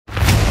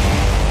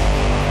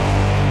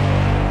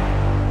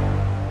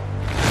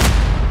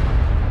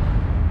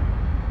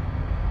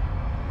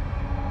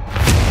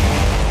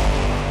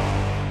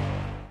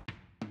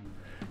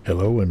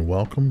Hello and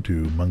welcome to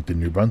Moncton,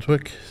 New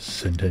Brunswick,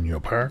 Centennial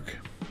Park,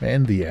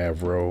 and the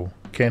Avro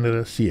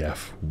Canada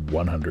CF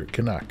 100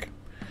 Canuck.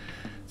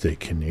 It's a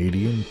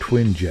Canadian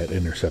twin-jet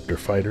interceptor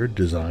fighter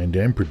designed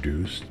and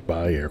produced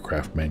by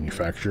aircraft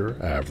manufacturer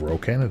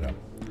Avro Canada.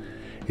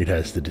 It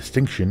has the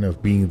distinction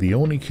of being the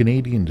only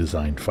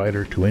Canadian-designed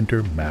fighter to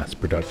enter mass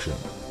production.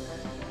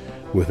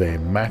 With a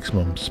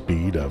maximum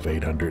speed of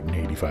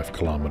 885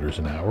 kilometers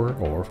an hour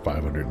or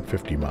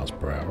 550 miles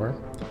per hour,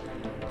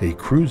 a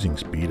cruising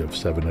speed of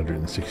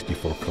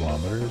 764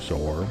 kilometers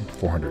or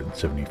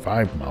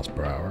 475 miles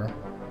per hour.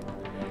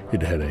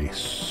 It had a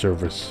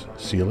service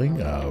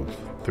ceiling of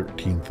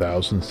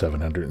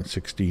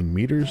 13,716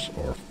 meters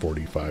or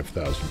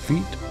 45,000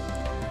 feet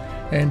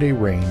and a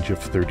range of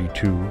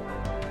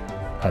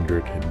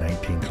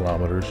 3,219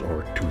 kilometers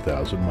or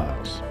 2,000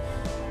 miles.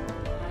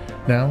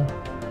 Now,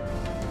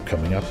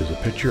 coming up is a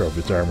picture of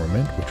its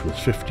armament, which was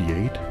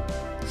 58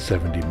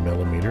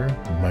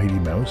 70mm Mighty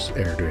Mouse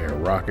air-to-air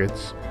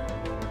rockets.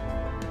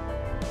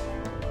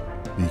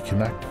 The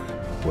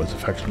Canuck was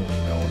affectionately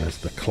known as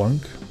the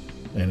Clunk,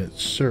 and it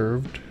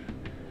served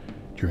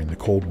during the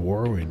Cold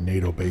War in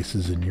NATO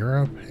bases in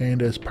Europe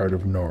and as part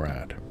of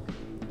NORAD.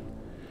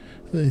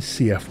 The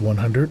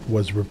CF-100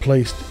 was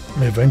replaced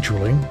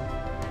eventually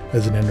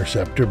as an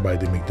interceptor by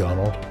the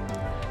McDonnell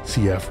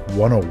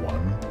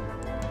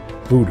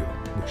CF-101 Voodoo,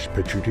 which is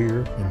pictured here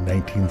in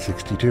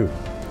 1962.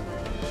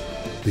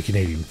 The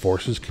Canadian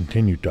Forces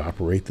continued to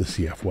operate the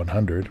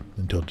CF-100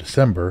 until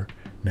December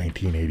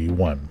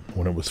 1981,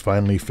 when it was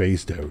finally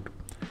phased out.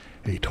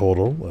 A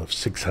total of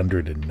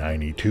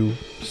 692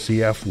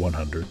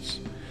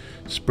 CF-100s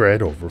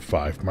spread over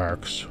 5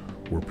 marks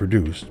were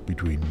produced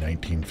between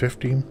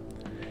 1950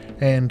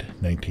 and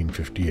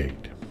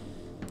 1958.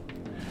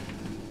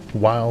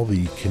 While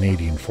the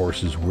Canadian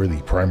Forces were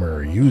the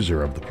primary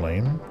user of the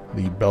plane,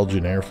 the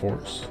Belgian Air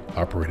Force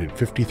operated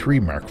 53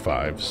 Mark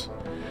V's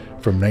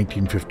from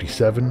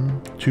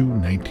 1957 to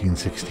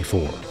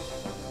 1964.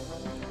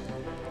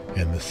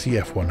 And the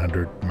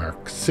CF-100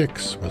 Mark VI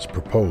was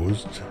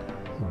proposed.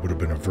 It would have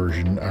been a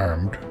version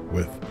armed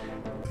with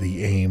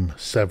the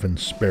AIM-7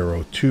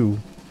 Sparrow II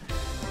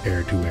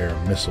air-to-air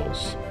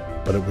missiles,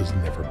 but it was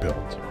never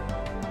built.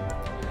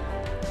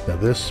 Now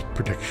this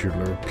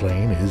particular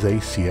plane is a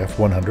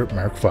CF-100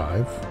 Mark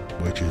V,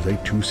 which is a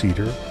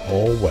two-seater,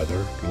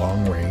 all-weather,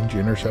 long-range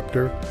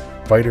interceptor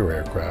fighter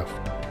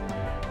aircraft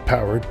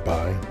powered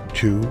by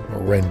two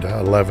Orenda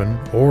 11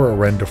 or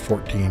Orenda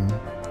 14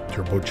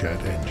 turbojet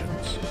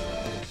engines.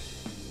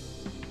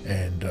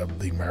 And of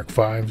the Mark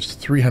V's,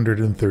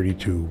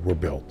 332 were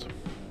built.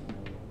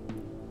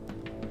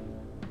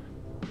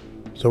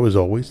 So as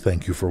always,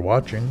 thank you for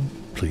watching.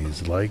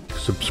 Please like,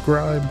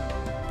 subscribe,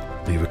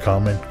 leave a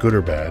comment, good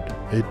or bad,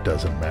 it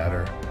doesn't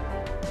matter.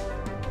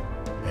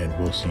 And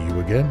we'll see you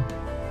again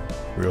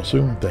real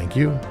soon. Thank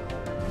you,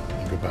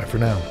 and goodbye for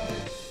now.